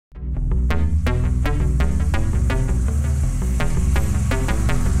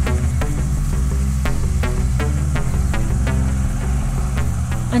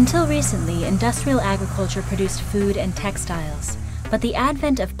Until recently, industrial agriculture produced food and textiles. But the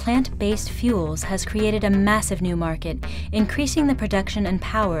advent of plant-based fuels has created a massive new market, increasing the production and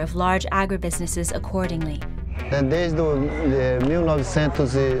power of large agribusinesses accordingly. Desde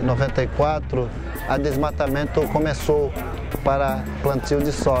 1994, o desmatamento começou para plantio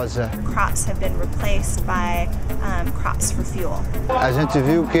de soja. Crops have been replaced by crops for fuel. A gente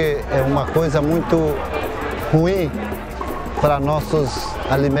viu que é uma coisa muito ruim para nossos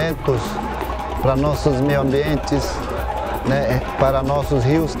alimentos, para nossos meio ambientes, né, para nossos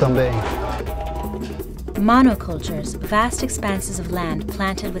rios também. Monocultures, vast expanses of land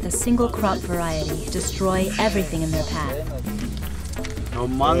planted with a single crop variety, destroy everything in their path.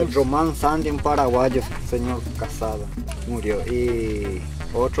 Román Sandy, un paraguayo, señor Casado, murió. Y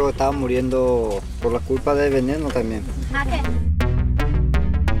otro estaba muriendo por la culpa del veneno también.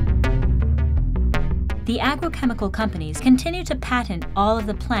 The agrochemical companies continue to patent all of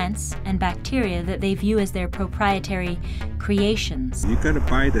the plants and bacteria that they view as their proprietary creations. You got to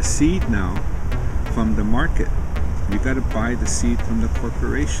buy the seed now from the market. You got to buy the seed from the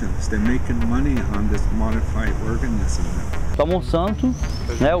corporations. They're making money on this modified organism now. A Monsanto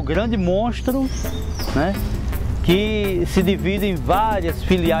é o grande monstro, né, que se divide em várias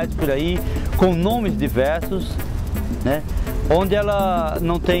filiais por aí, com nomes diversos, né, onde ela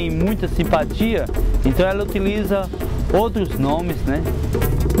não tem muita simpatia, então ela utiliza outros nomes, né.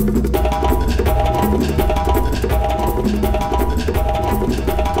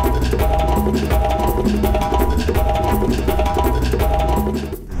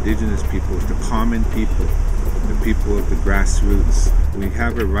 Indigenous peoples, the common people, the people of the grassroots. We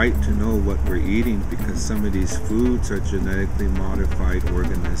have a right to know what we're eating because some of these foods are genetically modified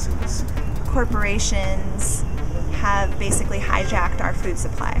organisms. Corporations have basically hijacked our food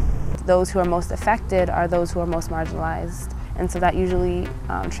supply. Those who are most affected are those who are most marginalized, and so that usually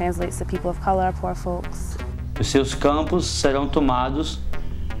translates to people of color, poor folks. Os seus campos serão tomados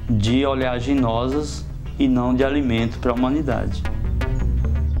de oleaginosas e não de alimento para a humanidade.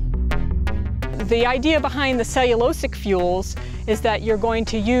 The idea behind the cellulosic fuels is that you're going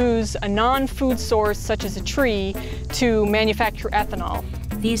to use a non-food source, such as a tree, to manufacture ethanol.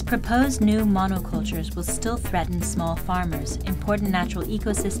 These proposed new monocultures will still threaten small farmers, important natural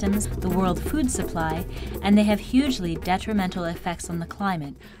ecosystems, the world food supply, and they have hugely detrimental effects on the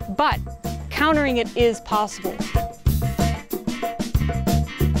climate. But countering it is possible.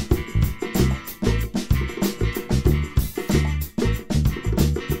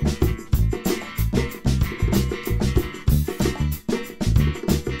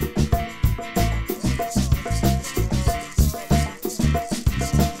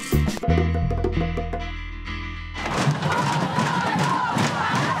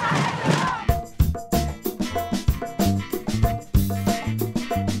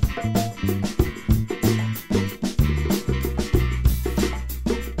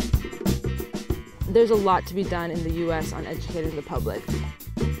 There's a lot to be done in the U.S. on educating the public.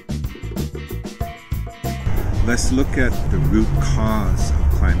 Let's look at the root cause of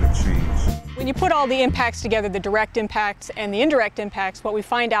climate change. When you put all the impacts together, the direct impacts and the indirect impacts, what we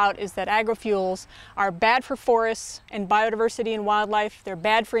find out is that agrofuels are bad for forests and biodiversity and wildlife, they're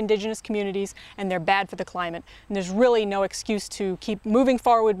bad for indigenous communities, and they're bad for the climate. And there's really no excuse to keep moving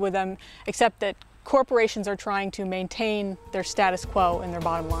forward with them, except that corporations are trying to maintain their status quo and their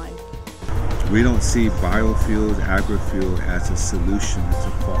bottom line. We don't see biofuels, agrofuel as a solution. It's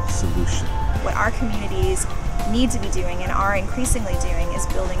a false solution. What our communities need to be doing and are increasingly doing is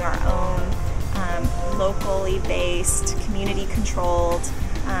building our own locally based, community-controlled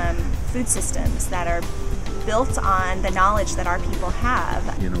food systems that are built on the knowledge that our people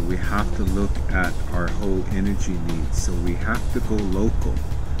have. You know, we have to look at our whole energy needs, so we have to go local.